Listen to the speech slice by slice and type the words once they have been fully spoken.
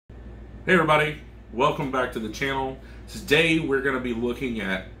Hey everybody, welcome back to the channel. Today we're going to be looking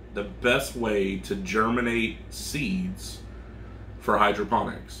at the best way to germinate seeds for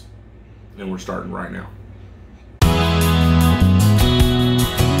hydroponics. And we're starting right now.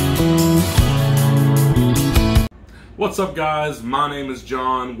 What's up guys, my name is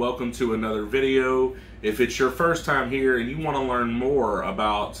John. Welcome to another video. If it's your first time here and you want to learn more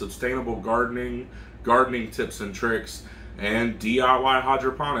about sustainable gardening, gardening tips and tricks, and DIY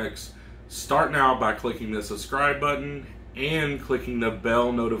hydroponics, start now by clicking the subscribe button and clicking the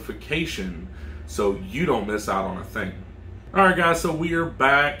bell notification so you don't miss out on a thing. Alright guys, so we are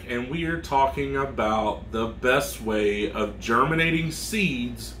back and we are talking about the best way of germinating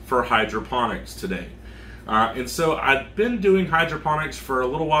seeds for hydroponics today. And so I've been doing hydroponics for a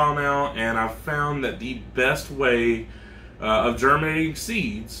little while now, and I've found that the best way of germinating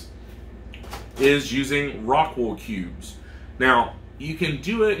seeds is using Rockwool Cubes. Now, you can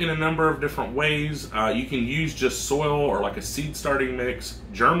do it in a number of different ways. You can use just soil or like a seed starting mix,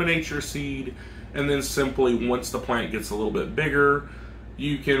 germinate your seed, and then simply once the plant gets a little bit bigger,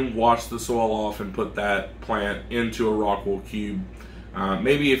 you can wash the soil off and put that plant into a Rockwool Cube.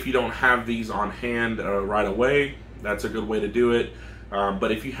 Maybe if you don't have these on hand right away, that's a good way to do it.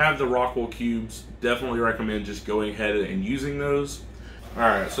 But if you have the Rockwool Cubes, definitely recommend just going ahead and using those.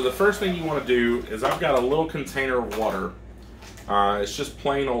 Alright, so the first thing you want to do is I've got a little container of water. It's just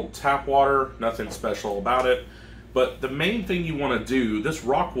plain old tap water, nothing special about it. But the main thing you want to do, this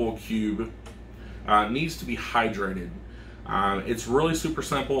Rockwool Cube needs to be hydrated. It's really super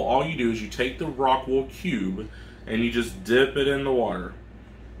simple. All you do is you take the Rockwool Cube and you just dip it in the water.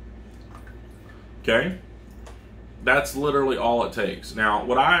 Okay? That's literally all it takes. Now,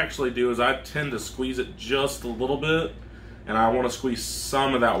 what I actually do is I tend to squeeze it just a little bit, and I want to squeeze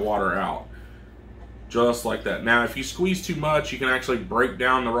some of that water out. Just like that. Now, if you squeeze too much, you can actually break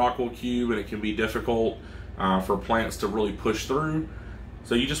down the Rockwool Cube, and it can be difficult for plants to really push through.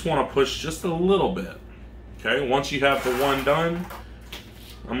 So you just want to push just a little bit. Okay, once you have the one done,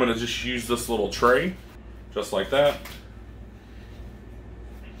 I'm going to just use this little tray. Just like that.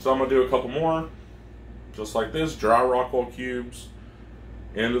 So I'm going to do a couple more. Just like this. Dry Rockwool Cubes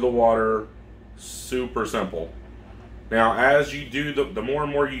into the water. Super simple. Now as you do, the more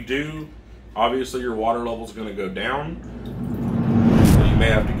and more you do, obviously your water level is going to go down. So you may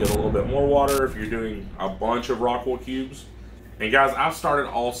have to get a little bit more water if you're doing a bunch of Rockwool Cubes. And guys, I've started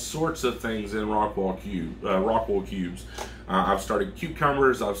all sorts of things in Rockwool Cubes. I've started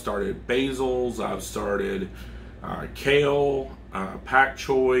cucumbers, I've started basils, I've started kale, pak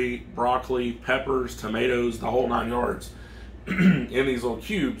choi, broccoli, peppers, tomatoes, the whole 9 yards in these little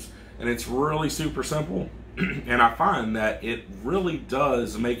cubes. And it's really super simple. And I find that it really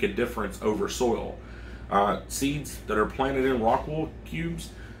does make a difference over soil. Seeds that are planted in Rockwool Cubes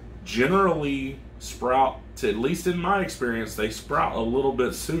generally sprout, at least in my experience, they sprout a little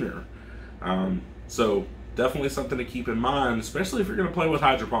bit sooner. So definitely something to keep in mind, especially if you're going to play with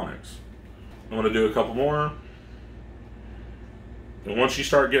hydroponics. I'm going to do a couple more. And once you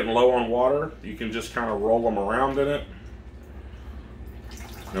start getting low on water, you can just kind of roll them around in it.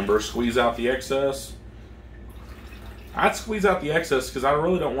 Remember, squeeze out the excess. I'd squeeze out the excess because I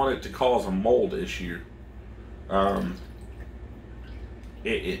really don't want it to cause a mold issue.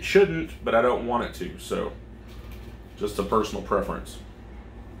 It shouldn't, but I don't want it to, so just a personal preference.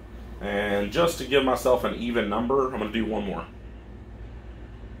 And just to give myself an even number, I'm going to do one more.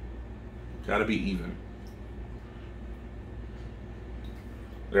 Got to be even.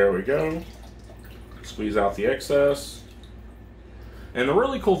 There we go. Squeeze out the excess. And the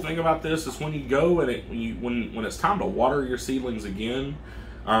really cool thing about this is when you go and when it's time to water your seedlings again,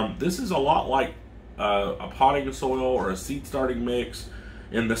 this is a lot like a potting soil or a seed starting mix,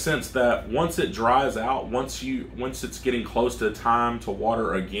 in the sense that once it dries out, once it's getting close to time to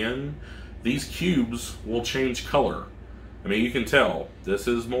water again, these cubes will change color. I mean, you can tell this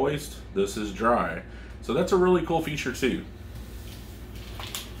is moist, this is dry. So that's a really cool feature too.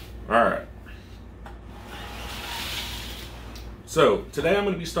 All right. So today I'm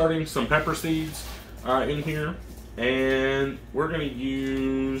going to be starting some pepper seeds in here, and we're going to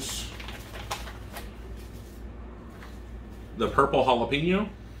use the purple jalapeno.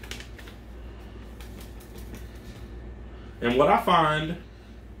 And what I find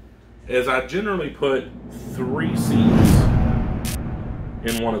is I generally put 3 seeds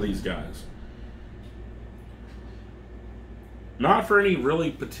in one of these guys. Not for any really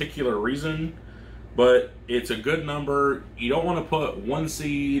particular reason, but it's a good number. You don't want to put 1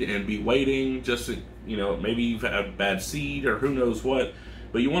 seed and be waiting just to, maybe you've had a bad seed or who knows what,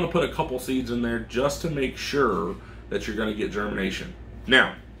 but you want to put a couple seeds in there just to make sure that you're going to get germination.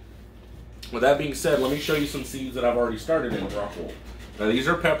 Now, With that being said, let me show you some seeds that I've already started in Rockwool. Now these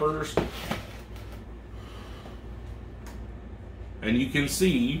are peppers. And you can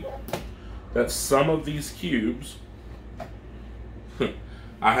see that some of these cubes,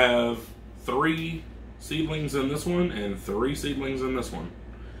 I have 3 seedlings in this one and 3 seedlings in this one.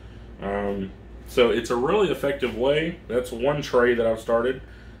 So it's a really effective way. That's one tray that I've started.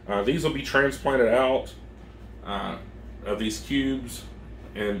 These will be transplanted out of these cubes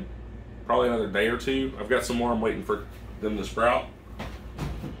in probably another day or 2. I've got some more I'm waiting for them to sprout.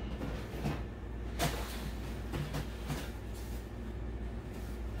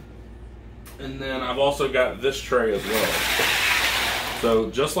 And then I've also got this tray as well. So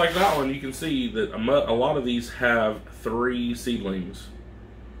just like that one, you can see that a lot of these have 3 seedlings.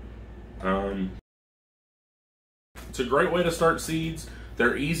 It's a great way to start seeds.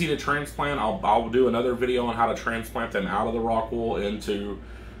 They're easy to transplant. I'll do another video on how to transplant them out of the Rockwool into,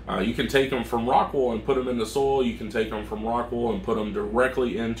 you can take them from Rockwool and put them in the soil. You can take them from Rockwool and put them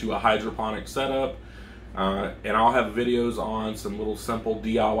directly into a hydroponic setup. And I'll have videos on some little simple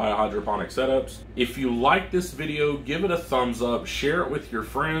DIY hydroponic setups. If you like this video, give it a thumbs up, share it with your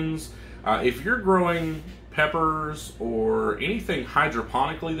friends. If you're growing peppers or anything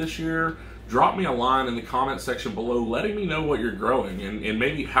hydroponically this year, drop me a line in the comment section below letting me know what you're growing and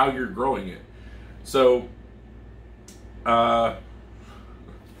maybe how you're growing it. So,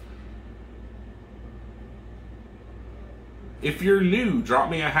 if you're new, drop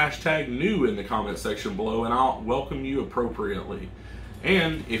me a hashtag new in the comment section below and I'll welcome you appropriately.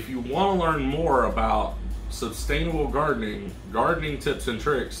 And if you want to learn more about sustainable gardening, gardening tips and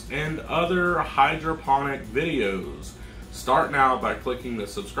tricks, and other hydroponic videos, start now by clicking the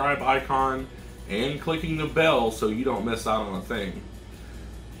subscribe icon and clicking the bell so you don't miss out on a thing.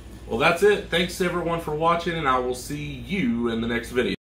 Well, that's it. Thanks everyone for watching, and I will see you in the next video.